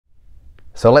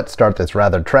So let's start this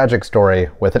rather tragic story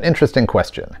with an interesting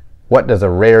question. What does a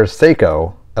RARE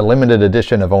Seiko, a limited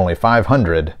edition of only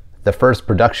 500, the first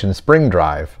production spring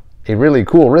drive, a really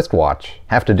cool wristwatch,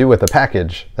 have to do with a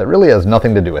package that really has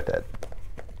nothing to do with it?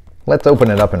 Let's open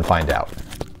it up and find out.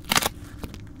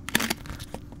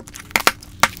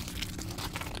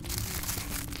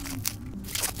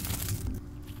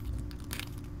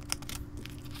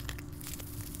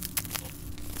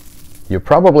 You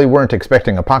probably weren't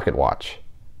expecting a pocket watch,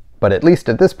 but at least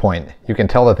at this point, you can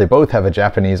tell that they both have a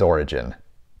Japanese origin.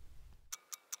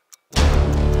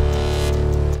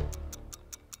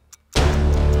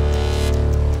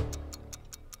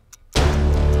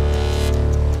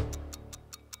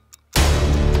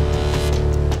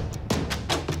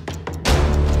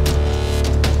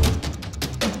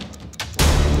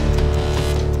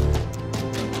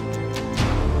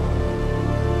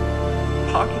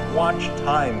 Pocket watch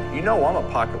time. You know I'm a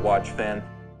pocket watch fan.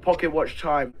 Pocket watch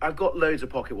time. I've got loads of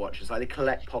pocket watches. I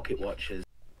collect pocket watches.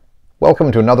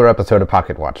 Welcome to another episode of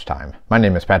Pocket Watch Time. My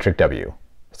name is Patrick W.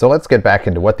 So let's get back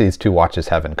into what these two watches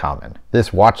have in common.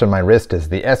 This watch on my wrist is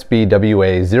the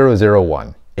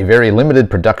SBWA001, a very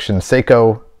limited production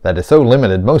Seiko that is so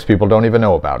limited most people don't even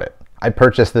know about it. I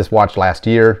purchased this watch last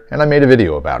year and I made a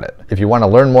video about it. If you want to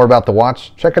learn more about the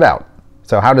watch, check it out.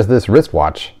 So how does this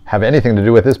wristwatch have anything to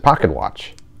do with this pocket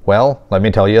watch? Well, let me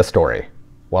tell you a story.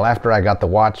 Well, after I got the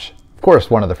watch, of course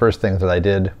one of the first things that I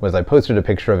did was I posted a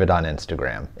picture of it on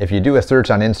Instagram. If you do a search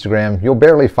on Instagram, you'll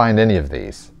barely find any of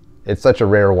these. It's such a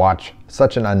rare watch,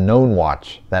 such an unknown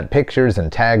watch, that pictures and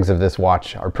tags of this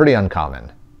watch are pretty uncommon.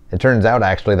 It turns out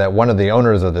actually that one of the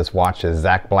owners of this watch is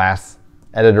Zach Blass,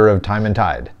 editor of Time and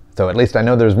Tide. So at least I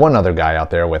know there's one other guy out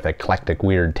there with eclectic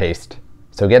weird taste.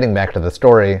 So getting back to the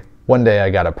story, one day I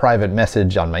got a private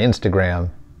message on my Instagram,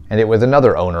 and it was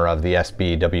another owner of the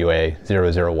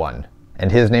SBWA001,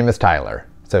 and his name is Tyler.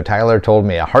 So Tyler told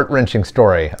me a heart-wrenching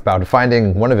story about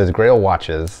finding one of his Grail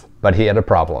watches, but he had a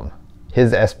problem.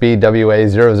 His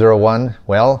SBWA001,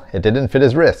 well, it didn't fit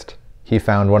his wrist. He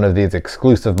found one of these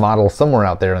exclusive models somewhere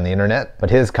out there on the internet, but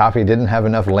his copy didn't have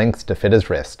enough links to fit his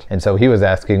wrist, and so he was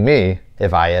asking me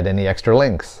if I had any extra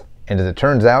links. And as it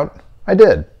turns out, I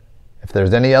did. If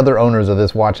there's any other owners of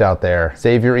this watch out there,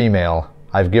 save your email.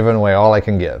 I've given away all I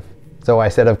can give. So I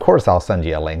said, of course I'll send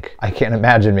you a link. I can't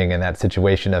imagine being in that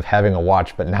situation of having a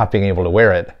watch but not being able to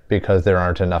wear it because there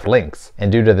aren't enough links. And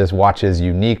due to this watch's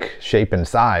unique shape and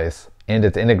size, and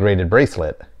its integrated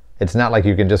bracelet, it's not like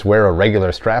you can just wear a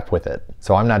regular strap with it.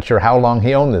 So I'm not sure how long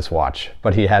he owned this watch,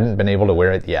 but he hadn't been able to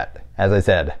wear it yet. As I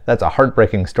said, that's a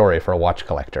heartbreaking story for a watch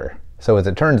collector. So as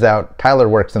it turns out, Tyler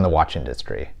works in the watch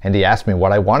industry, and he asked me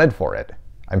what I wanted for it.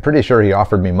 I'm pretty sure he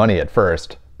offered me money at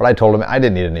first, but I told him I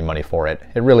didn't need any money for it.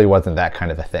 It really wasn't that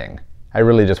kind of a thing. I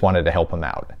really just wanted to help him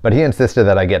out. But he insisted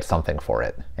that I get something for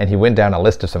it, and he went down a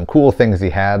list of some cool things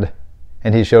he had,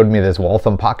 and he showed me this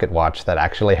Waltham Pocket Watch that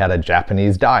actually had a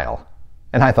Japanese dial.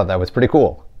 And I thought that was pretty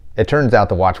cool. It turns out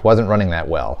the watch wasn't running that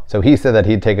well, so he said that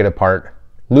he'd take it apart,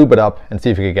 lube it up, and see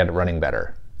if he could get it running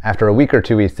better. After a week or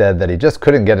two, he said that he just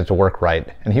couldn't get it to work right,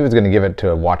 and he was going to give it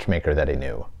to a watchmaker that he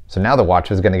knew. So now the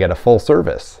watch was going to get a full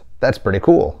service. That's pretty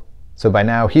cool. So by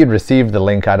now, he had received the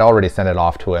link. I'd already sent it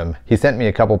off to him. He sent me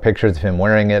a couple pictures of him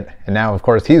wearing it, and now, of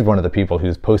course, he's one of the people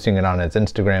who's posting it on his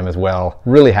Instagram as well.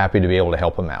 Really happy to be able to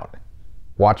help him out.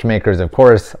 Watchmakers, of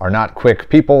course, are not quick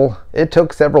people. It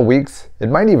took several weeks. It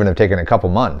might even have taken a couple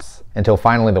months until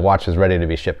finally the watch was ready to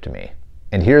be shipped to me.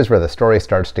 And here's where the story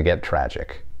starts to get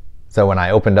tragic. So when I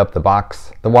opened up the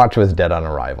box, the watch was dead on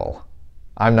arrival.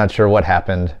 I'm not sure what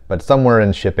happened, but somewhere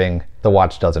in shipping, the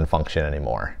watch doesn't function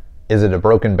anymore. Is it a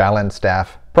broken balance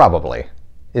staff? Probably.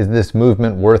 Is this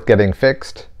movement worth getting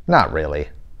fixed? Not really.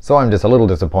 So I'm just a little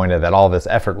disappointed that all this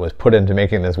effort was put into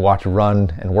making this watch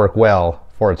run and work well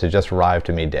for it to just arrive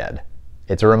to me dead.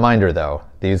 It's a reminder though,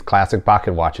 these classic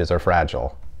pocket watches are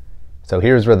fragile. So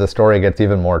here's where the story gets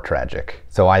even more tragic.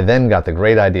 So I then got the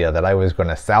great idea that I was going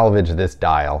to salvage this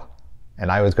dial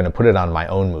and I was going to put it on my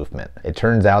own movement. It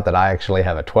turns out that I actually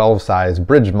have a 12 size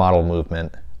bridge model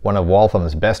movement, one of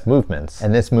Waltham's best movements,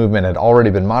 and this movement had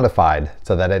already been modified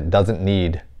so that it doesn't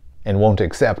need and won't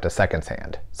accept a seconds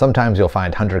hand. Sometimes you'll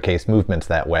find hunter case movements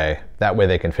that way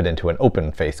they can fit into an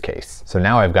open face case. So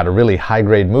now I've got a really high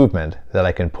grade movement that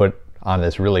I can put on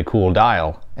this really cool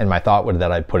dial, and my thought would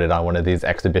that I'd put it on one of these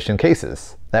exhibition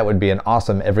cases. That would be an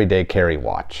awesome everyday carry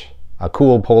watch. A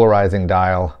cool polarizing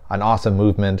dial, an awesome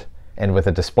movement, and with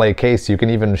a display case you can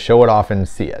even show it off and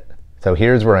see it. So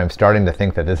here's where I'm starting to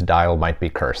think that this dial might be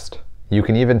cursed. You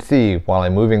can even see while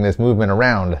I'm moving this movement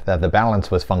around that the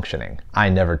balance was functioning. I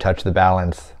never touched the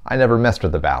balance. I never messed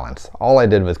with the balance. All I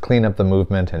did was clean up the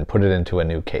movement and put it into a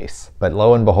new case. But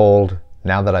lo and behold,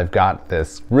 now that I've got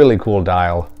this really cool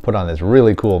dial, put on this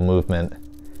really cool movement,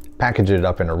 package it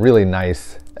up in a really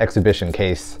nice exhibition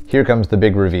case, here comes the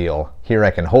big reveal. Here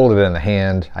I can hold it in the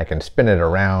hand, I can spin it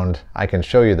around, I can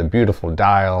show you the beautiful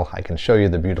dial, I can show you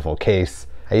the beautiful case.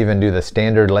 I even do the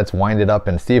standard let's wind it up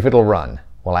and see if it'll run.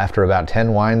 Well, after about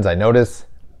 10 winds I notice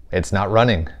it's not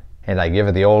running. And I give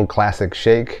it the old classic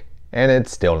shake and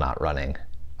it's still not running.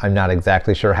 I'm not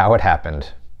exactly sure how it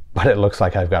happened, but it looks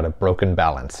like I've got a broken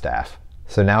balance staff.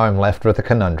 So now I'm left with a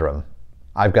conundrum.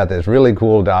 I've got this really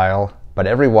cool dial, but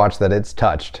every watch that it's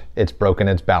touched, it's broken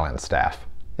its balance staff.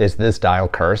 Is this dial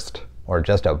cursed, or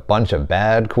just a bunch of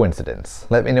bad coincidence?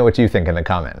 Let me know what you think in the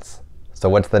comments. So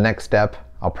what's the next step?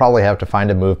 I'll probably have to find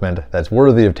a movement that's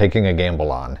worthy of taking a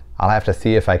gamble on. I'll have to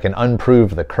see if I can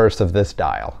unprove the curse of this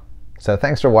dial. So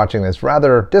thanks for watching this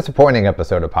rather disappointing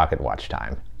episode of Pocket Watch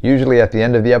Time. Usually at the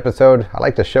end of the episode, I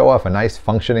like to show off a nice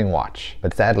functioning watch.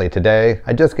 But sadly today,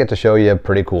 I just get to show you a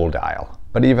pretty cool dial.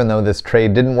 But even though this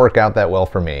trade didn't work out that well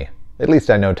for me, at least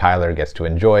I know Tyler gets to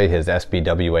enjoy his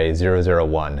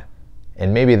SBWA001,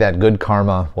 and maybe that good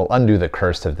karma will undo the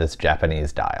curse of this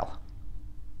Japanese dial.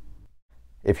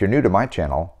 If you're new to my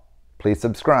channel, please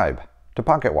subscribe to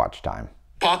Pocket Watch Time.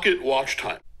 Pocket Watch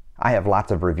Time. I have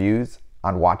lots of reviews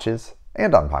on watches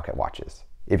and on pocket watches.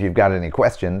 If you've got any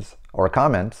questions or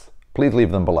comments, please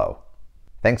leave them below.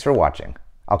 Thanks for watching.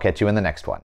 I'll catch you in the next one.